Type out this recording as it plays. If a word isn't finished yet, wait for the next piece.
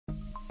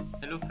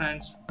Hello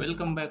friends,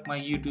 welcome back my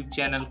YouTube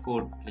channel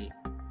Codeplay.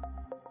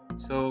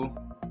 So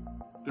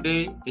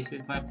today this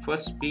is my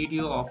first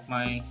video of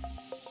my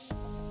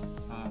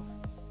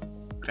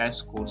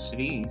crash course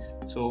series.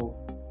 So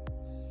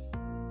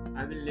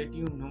I will let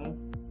you know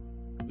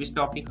which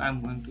topic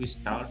I'm going to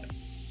start,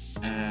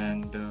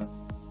 and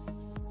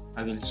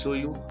I will show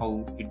you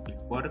how it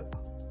will work.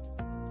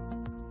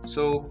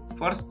 So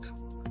first,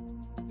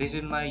 this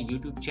is my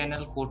YouTube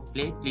channel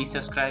Codeplay. Please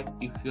subscribe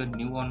if you are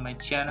new on my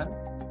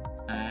channel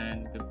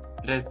and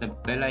press the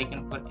bell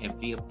icon for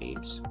every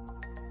updates.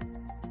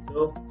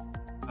 So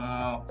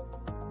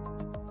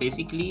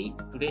basically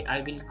today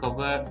I will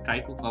try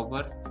to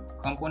cover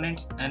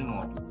components and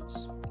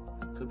modules.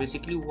 So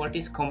basically, what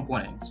is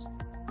components?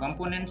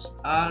 Components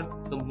are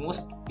the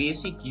most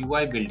basic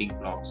UI building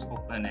blocks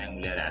of an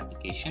Angular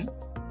application.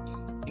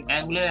 An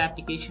Angular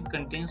application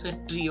contains a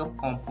tree of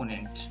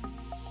components.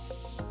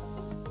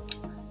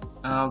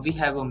 We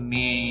have a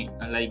may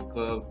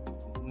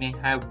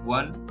have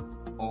one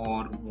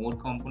or more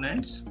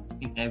components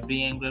in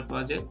every Angular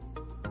project.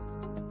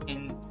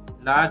 In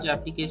large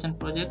application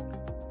project,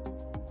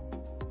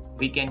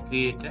 we can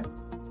create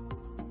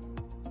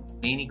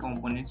many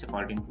components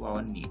according to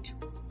our need.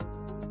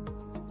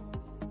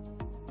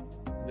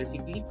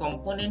 Basically,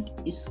 component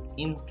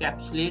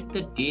encapsulate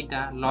the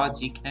data,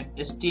 logic, and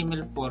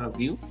HTML for a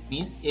view.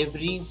 Means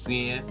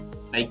everywhere,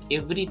 like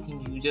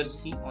everything you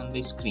just see on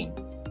the screen.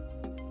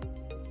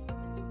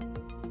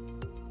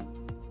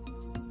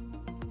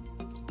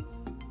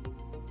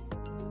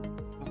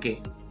 Okay,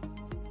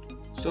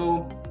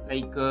 so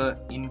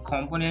in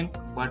component,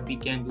 what we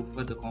can do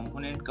for the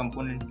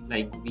component,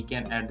 like we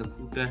can add the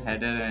footer,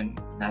 header, and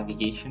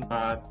navigation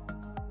bar,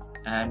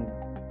 and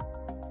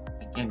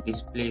we can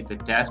display the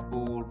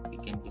dashboard, we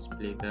can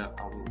display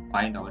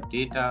find our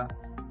data.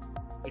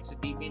 It's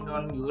depend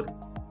on your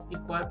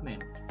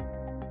requirement.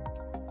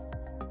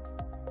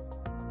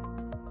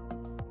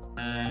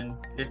 And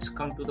let's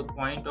come to the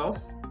point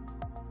of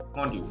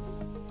module.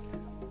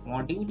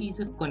 Module is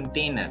a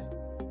container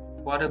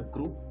for a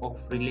group of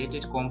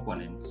related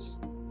components.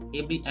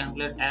 Every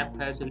Angular app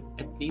has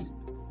at least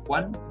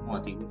one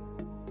module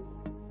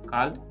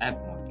called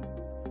AppModule.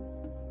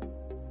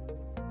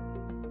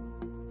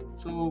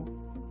 So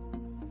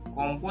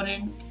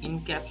component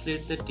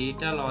encapsulates the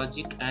data,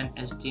 logic, and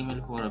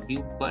HTML for a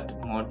view,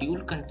 but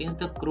module contains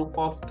the group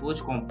of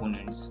those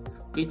components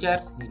which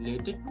are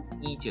related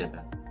to each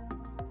other.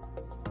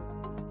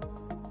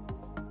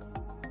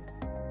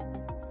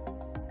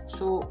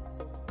 So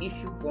if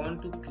you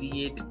want to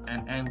create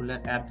an Angular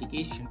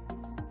application,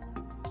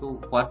 so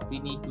what we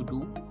need to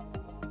do?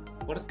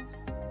 First,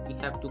 we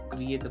have to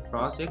create a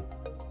project.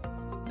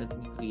 Let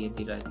me create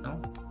it right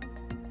now.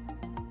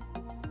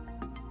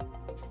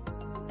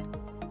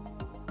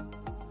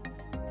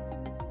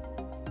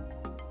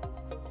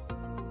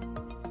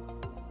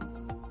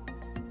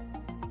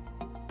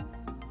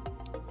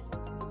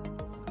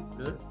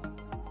 Good.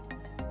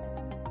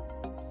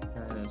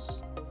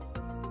 Yes.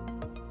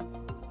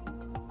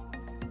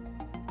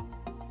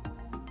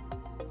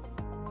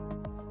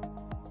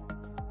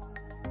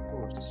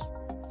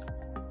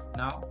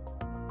 Now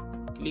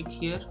click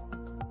here,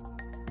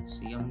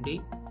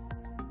 CMD,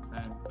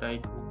 and try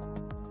to,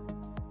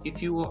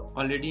 if you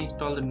already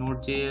installed the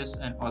Node.js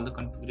and all the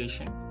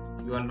configuration,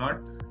 you are not,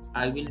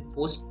 I will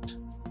post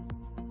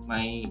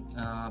my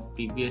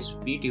previous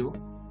video,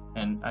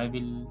 and I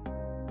will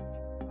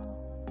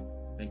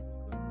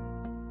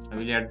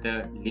add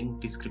the link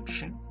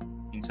description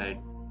inside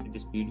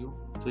this video,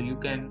 so you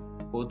can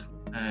go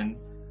through and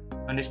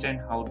understand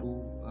how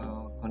to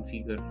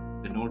configure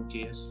the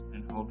Node.js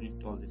and how to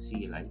install the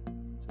CLI,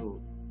 so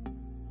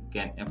you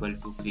can able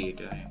to create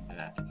an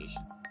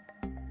application.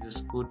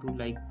 Just go to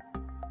type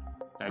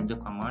the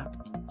command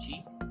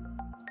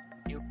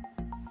ng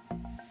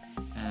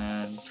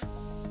and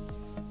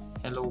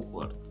hello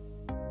world.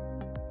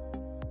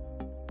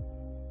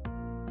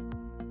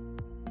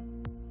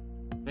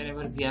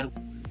 Whenever we are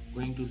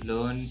going to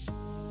learn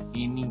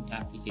any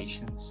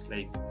applitions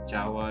like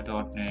Java,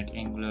 .NET,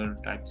 Angular,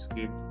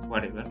 TypeScript,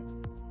 whatever,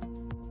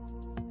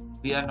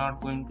 we are not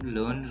going to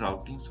learn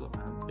routing, so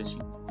I am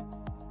pressing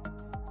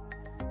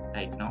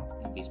right now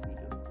in this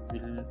video. We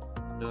will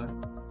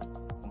learn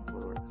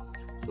forward.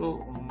 So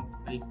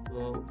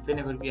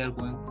whenever we are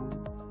going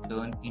to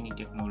learn any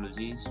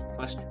technologies,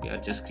 first we are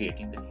just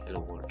creating the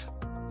hello world.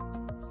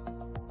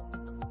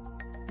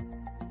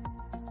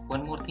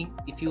 One more thing,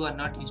 if you are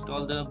not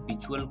installed the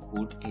Visual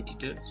Code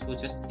editor, so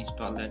just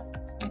install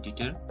that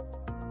editor.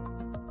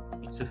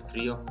 It's a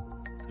free.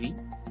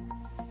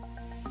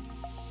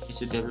 It's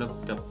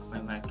developed by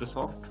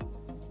Microsoft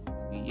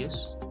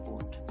VS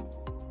Code.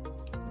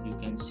 You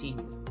can see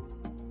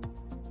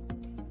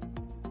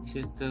this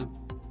is the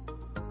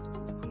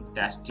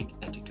fantastic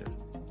editor.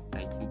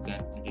 Like you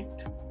can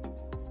edit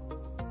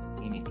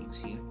anything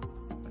here.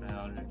 But I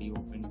already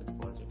opened the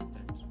project.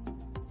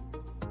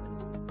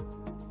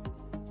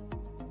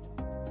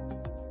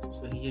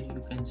 So here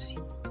you can see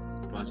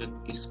the project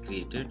is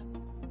created.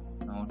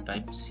 Now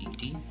type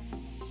cd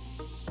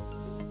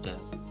dev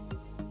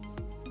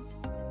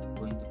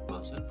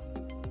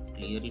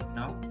clear it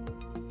now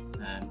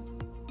and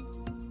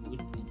do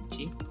it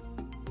ng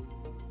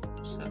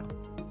server.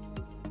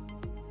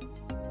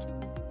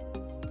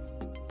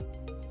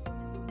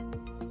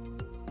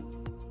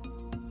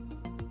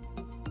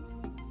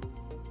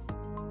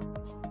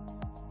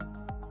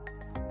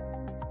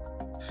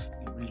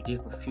 It will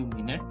take a few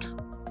minutes.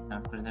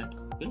 After that it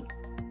will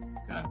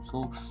run.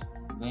 So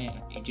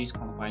it is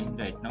compiling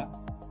right now.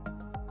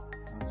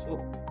 So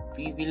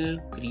we will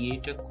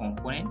create a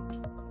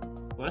component.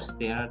 First,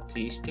 there are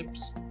 3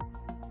 steps: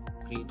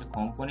 create a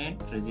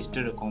component,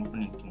 register a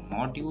component in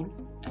module,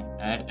 and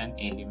add an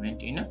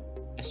element in a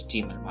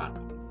HTML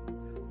markup.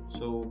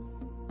 So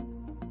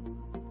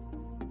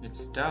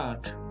let's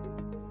start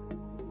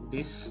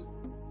this.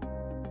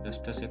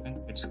 Just a second,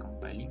 it's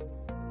compiling.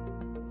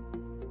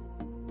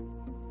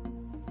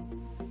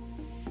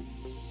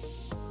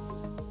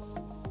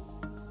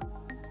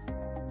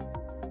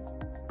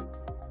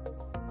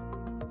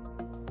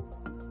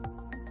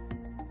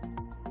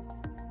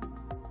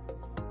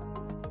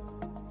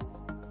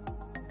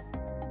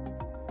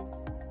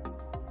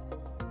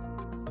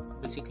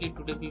 Basically,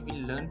 today we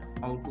will learn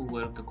how to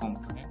work the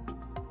component.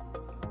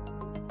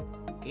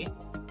 Okay,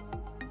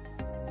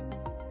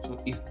 so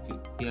if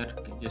we are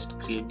just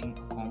creating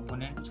a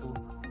component, so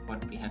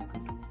what we have to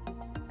do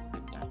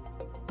that time.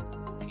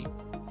 Okay,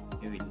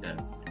 we will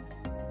learn.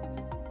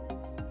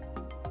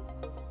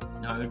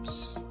 Now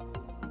it's,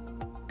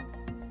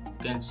 you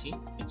can see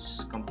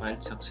it's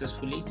compiled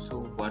successfully.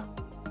 So what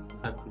you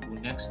have to do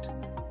next,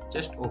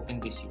 just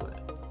open this URL.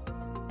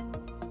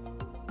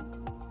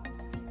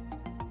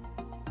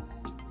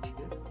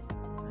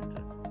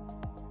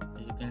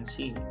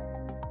 See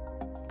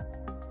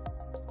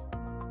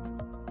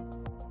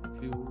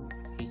few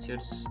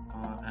features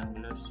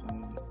Angular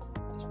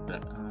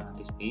on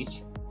this page,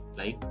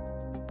 like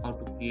how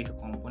to create a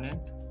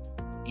component,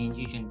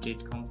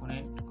 ng-generate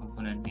component,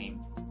 component name,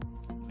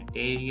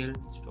 material,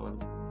 install,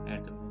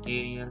 add the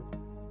material,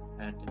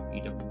 add the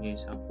PWA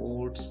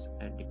supports,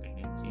 add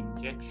dependency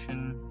injection,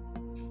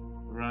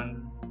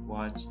 run,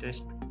 watch,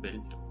 test,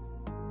 build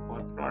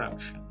for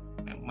production,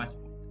 and much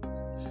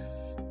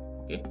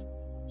more. Okay.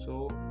 So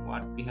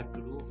what we have to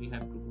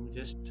do,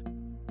 just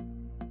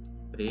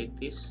break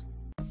this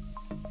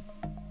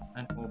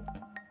and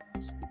open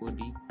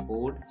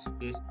code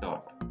space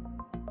dot,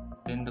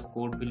 then the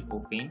code will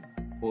open,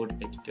 code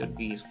editor,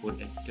 VS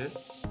Code editor,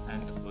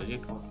 and the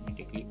project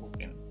automatically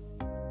open.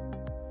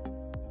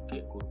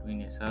 Okay, go to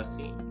in src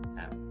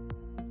app,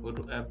 go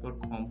to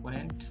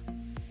app.component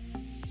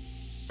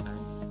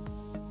and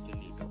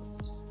delete all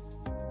this,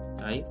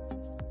 type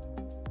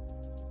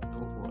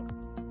word.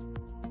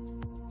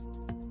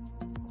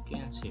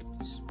 And save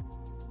this.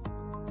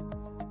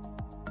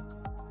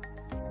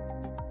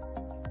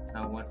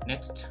 Now what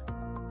next?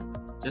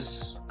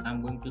 Just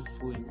I'm going to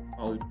show you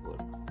how it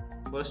works.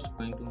 First,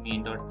 going to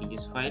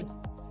main.ts file.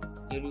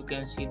 Here you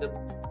can see the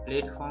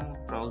platform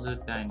browser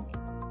dynamic,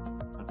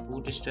 or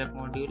bootstrap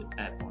module,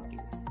 app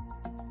module.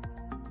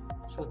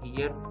 So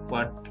here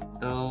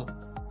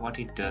what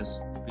it does,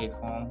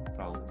 platform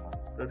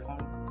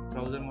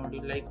browser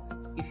module, like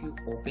if you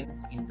open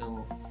in the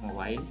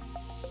mobile,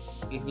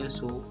 it will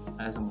show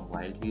as a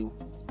mobile view.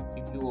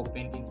 If you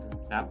open in the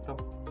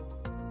laptop,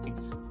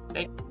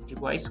 like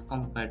device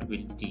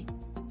compatibility,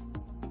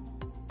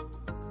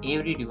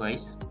 every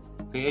device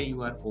where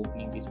you are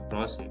opening this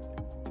project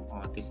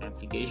or this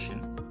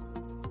application,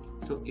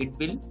 so it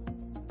will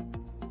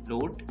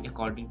load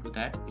according to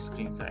that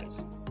screen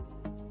size.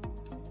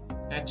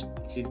 Next,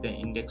 this is the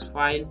index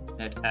file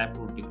that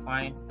AppModule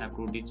defined.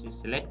 AppModule is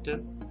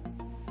selector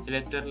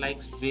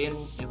likes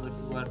whenever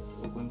you are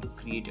going to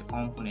create a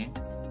component,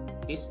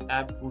 this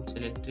AppModule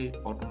selector is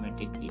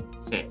automatically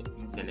set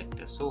in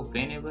selector. So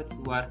whenever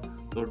you are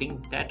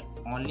loading that,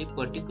 only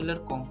particular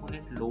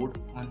component load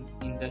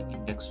in the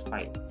index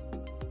file.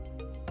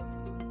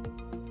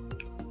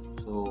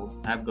 So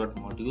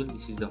app.module,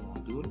 this is the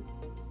module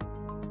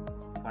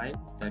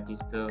file, that is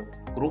the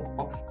group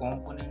of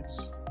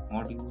components,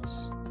 modules.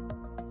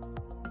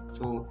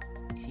 So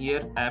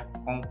here app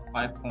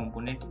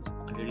component is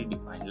already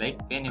defined.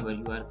 Like whenever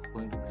you are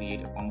going to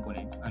create a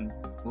component and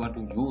you want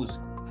to use,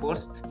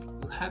 first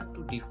you have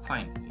to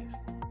define here.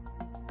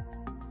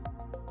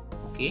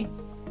 Okay.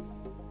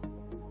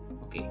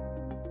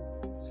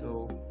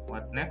 So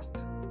what next?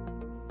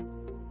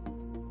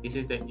 This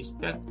is the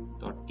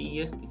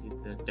spec.ts. This is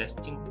the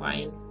testing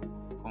file.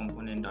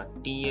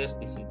 Component.ts.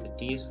 This is the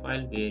ts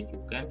file where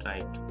you can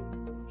write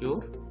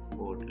your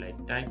code. Like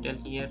title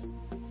here,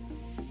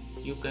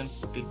 you can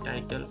put it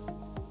title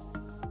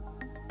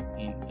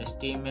in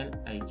HTML.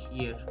 Like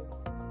here,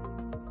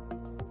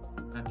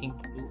 nothing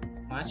to do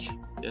much,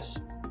 just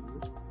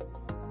use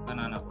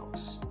banana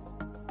box.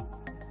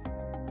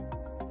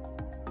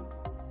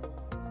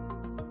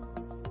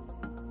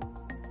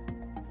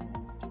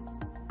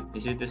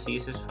 This is the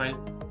CSS file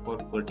for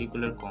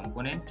particular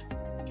component,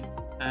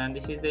 and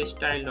this is the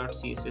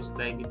style.css,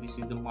 like this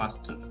is the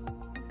master.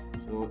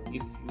 So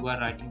if you are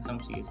writing some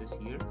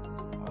CSS here,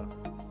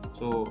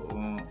 so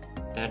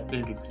that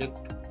will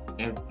reflect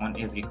on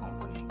every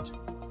component.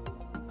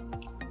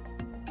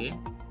 Okay,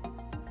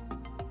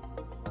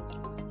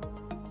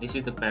 this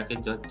is the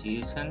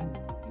package.json.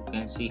 You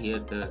can see here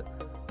the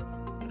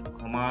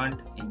command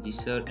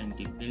nginsert,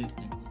 ngbuild,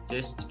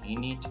 ngtest,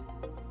 init.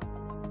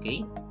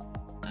 Okay,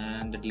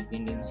 and the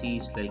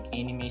dependencies like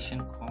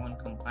animation, common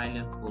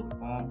compiler, core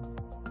form,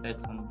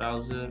 platform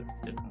browser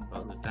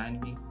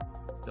dynamic,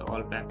 the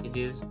all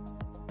packages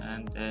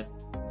and that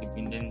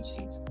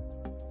dependencies.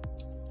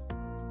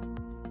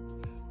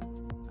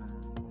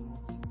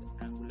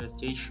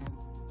 AngularJSON.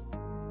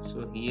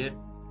 So here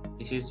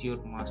this is your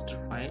master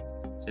file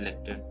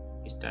selected,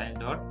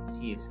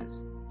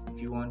 style.css.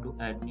 If you want to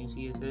add new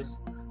CSS,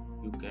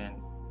 you can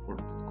put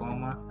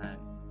comma and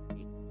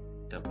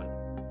double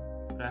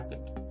bracket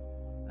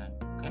and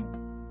you can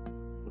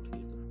put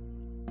here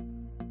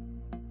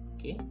the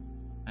okay,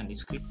 and the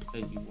script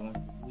as you want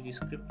to use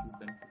the script you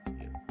can put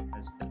here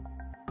as well.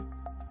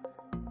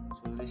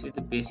 So this is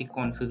the basic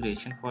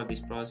configuration for this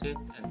project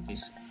and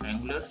this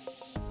Angular,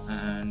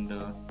 and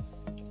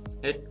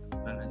let it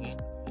run again.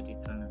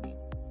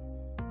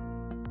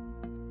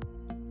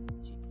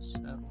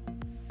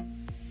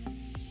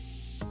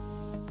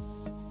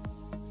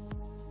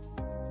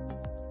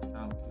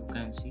 Now you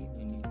can see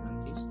when you run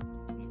this,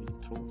 we will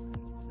throw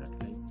that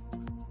like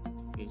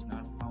page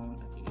not found,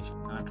 application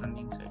not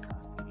running, site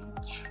can't be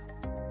reached.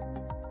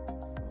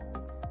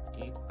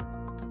 Take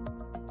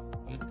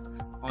it.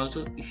 Also,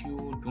 if you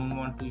don't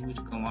want to use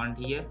command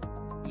here,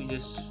 you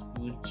just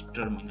use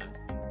terminal.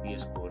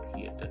 VS Code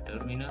here, the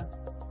terminal,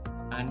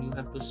 and you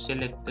have to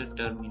select the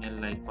terminal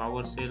like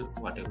PowerShell,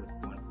 whatever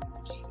you want to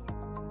use here.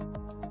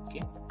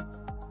 Okay.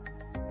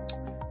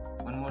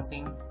 One more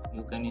thing,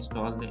 you can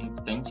install the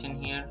extension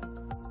here.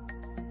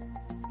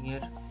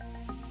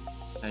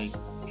 Like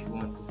if you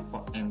want to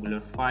Angular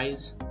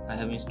files, I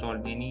have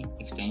installed many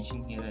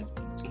extension here as you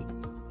can see.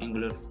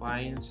 Angular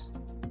files,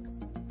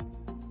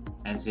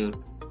 Azure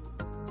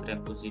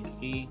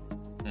repository,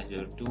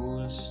 Azure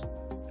tools,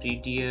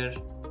 prettier,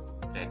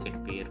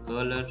 bracket pair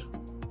color,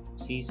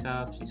 C#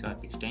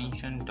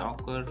 extension,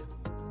 Docker,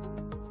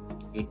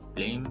 git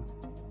blame,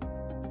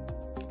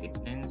 git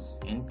lens,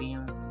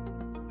 npm,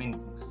 many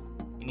things.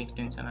 In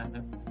extension I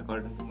have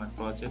according to my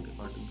project,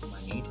 according to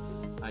my need,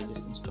 I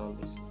just install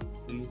this.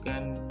 So you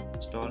can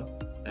install,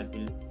 that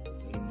will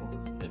very more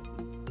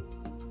helpful.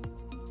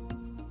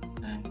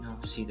 And now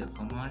see the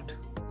command,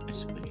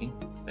 it's building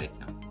right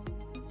now.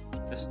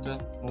 Just a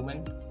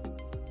moment.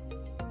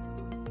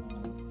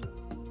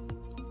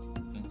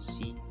 You can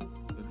see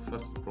your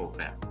first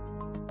program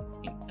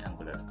in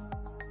Angular.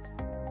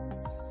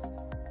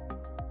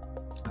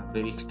 I'm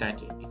very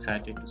excited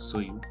to show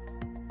you.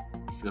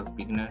 If you are a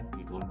beginner,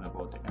 you don't know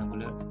about the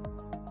Angular.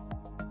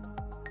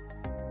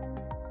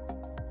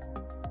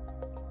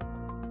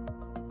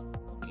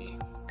 Okay.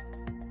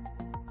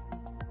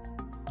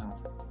 Now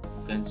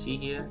you can see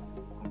here,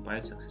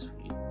 compile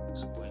successfully.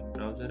 So go in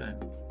browser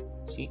and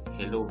see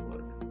hello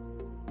world.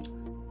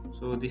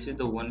 So this is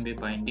the one-way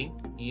binding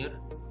here,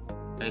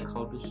 like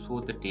how to show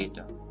the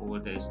data over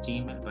the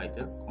HTML by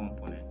the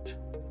component.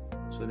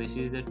 So this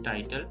is the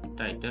title.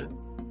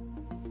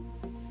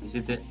 This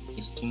is the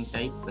string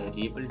type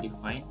variable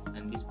defined,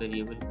 and this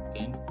variable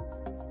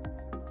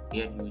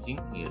we are using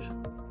here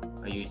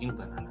by using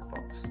banana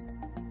box.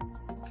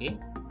 Okay.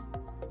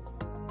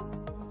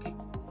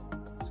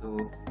 So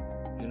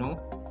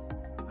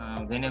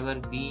whenever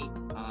we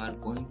are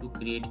going to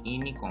create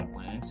any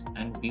components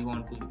and we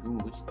want to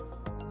use,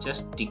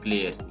 just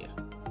declare here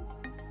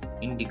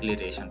in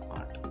declaration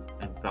part,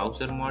 and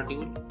browser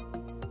module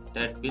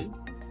that will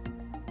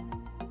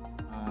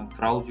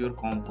browse your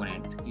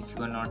component. If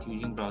you are not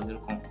using browser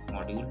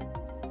module,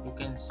 you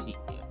can see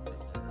here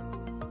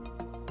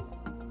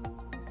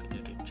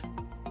that it.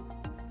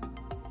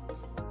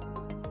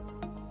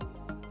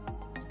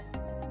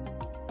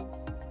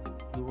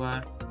 You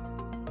are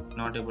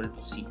not able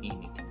to see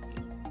anything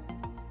here.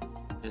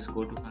 Just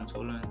go to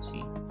console and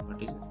see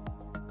what is it.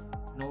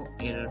 No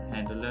error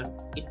handler.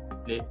 It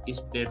is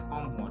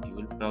platform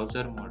module,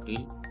 browser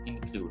module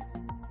include.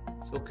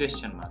 So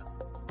question mark.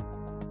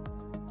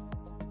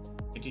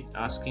 It is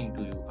asking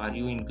to you, are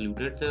you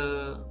included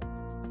the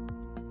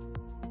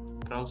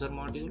browser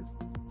module?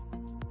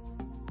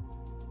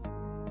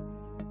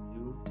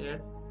 You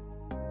there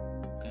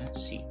can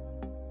see.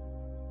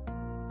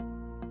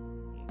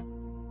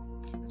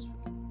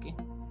 Okay.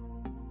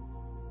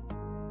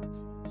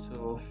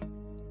 So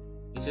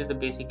this is the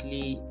basic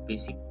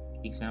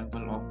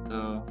example of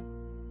the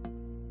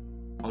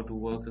how to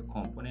work the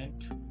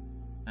component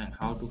and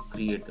how to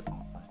create the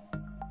component.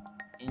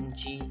 Ng,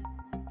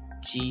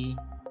 G,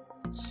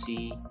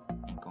 C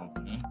and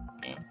component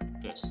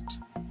and test.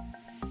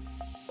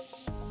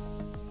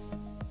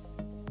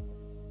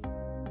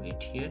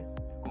 Wait here,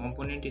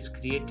 component is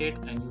created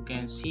and you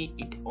can see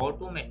it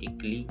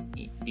automatically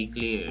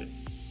declared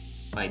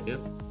by the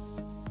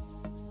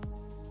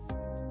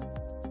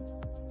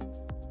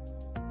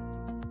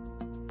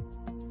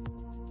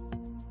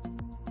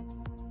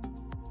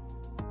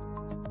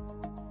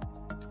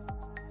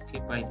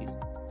by this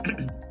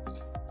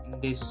in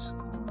this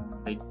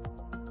like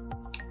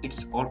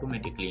it's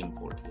automatically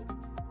import here,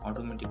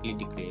 automatically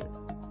declare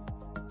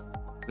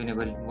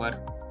whenever you are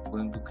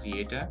going to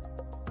create a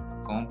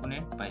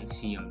component by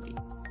CMD.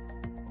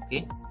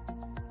 Okay,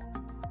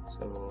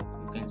 so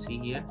you can see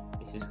here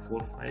this is 4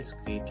 files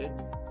created: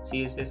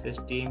 CSS,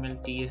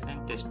 HTML, TS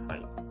and test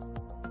file.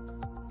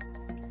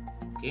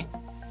 Okay,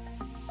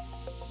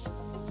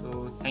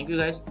 so thank you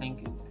guys, thank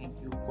you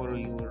for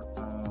your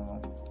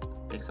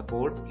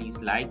support. Please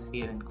like,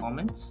 share and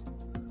comments,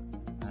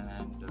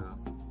 and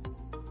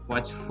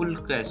watch full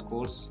crash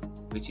course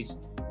which is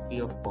free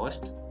of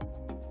cost,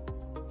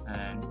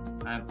 and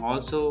I'm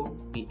also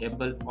be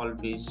able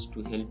always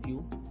to help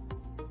you.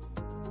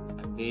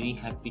 I'm very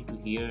happy to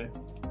hear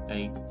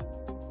like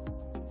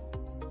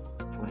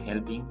for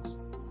helping.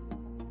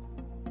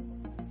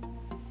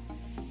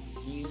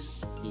 Please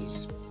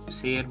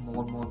share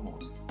more.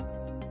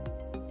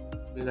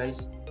 Okay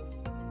guys,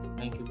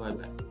 thank you, bye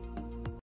bye.